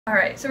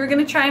Alright, so we're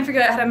going to try and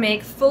figure out how to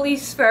make fully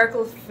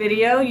spherical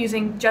video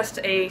using just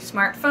a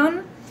smartphone.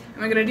 And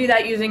we're going to do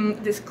that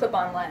using this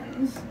clip-on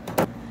lens.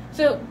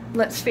 So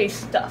let's face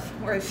stuff.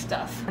 Where's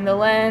stuff? And the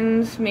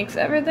lens makes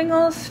everything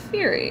all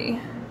sphery.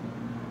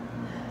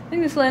 I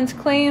think this lens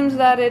claims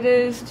that it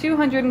is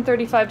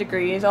 235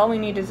 degrees. All we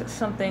need is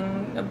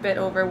something a bit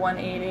over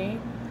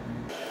 180.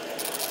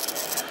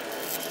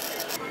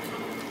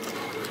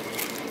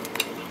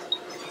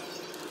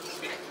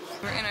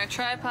 We're in our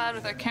tripod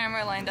with our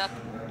camera lined up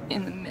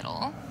in the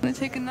middle. I'm gonna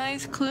take a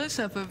nice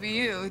close-up of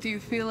you. Do you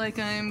feel like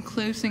I'm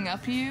closing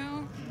up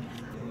you?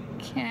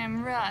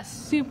 Camera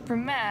Super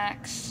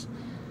Max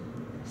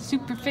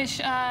Superfish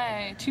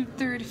Eye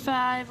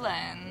 235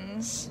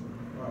 lens.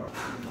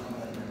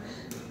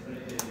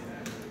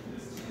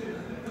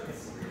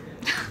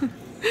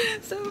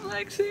 So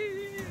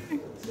flexy!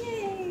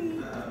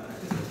 Yay!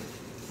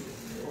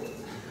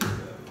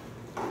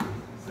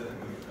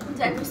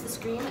 Did I push the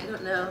screen? I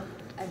don't know.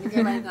 I think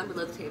I might have gone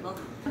below the table.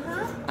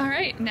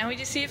 Alright, now we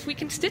just see if we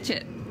can stitch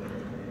it.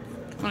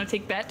 Wanna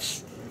take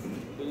bets?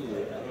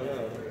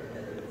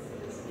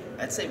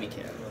 I'd say we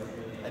can.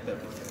 I bet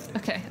we can.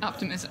 Okay,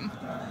 optimism.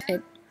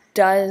 It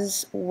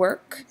does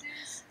work.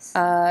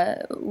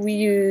 We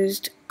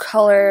used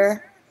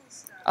Color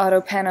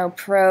AutoPano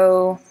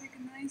Pro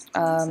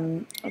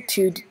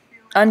to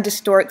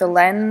undistort the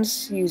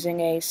lens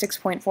using a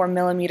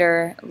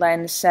 6.4mm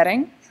lens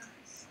setting.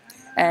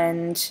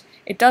 And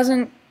it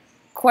doesn't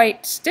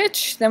quite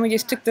stitch. Then we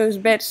just took those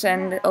bits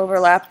and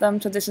overlapped them,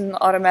 so this isn't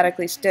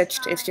automatically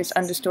stitched, it's just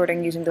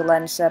undistorting using the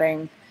lens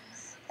setting.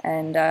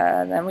 And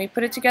then we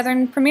put it together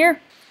in Premiere.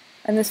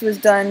 And this was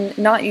done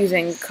not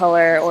using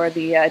color or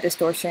the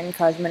distortion,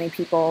 because many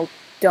people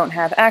don't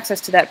have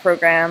access to that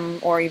program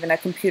or even a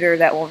computer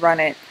that will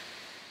run it.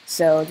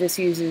 So this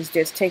uses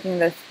just taking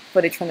the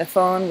footage from the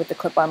phone with the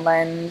clip-on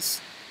lens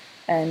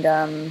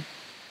and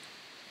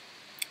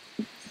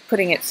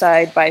putting it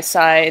side by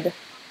side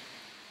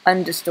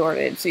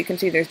undistorted. So you can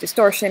see there's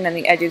distortion and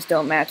the edges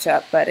don't match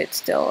up, but it's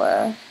still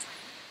an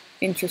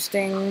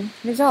interesting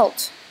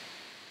result.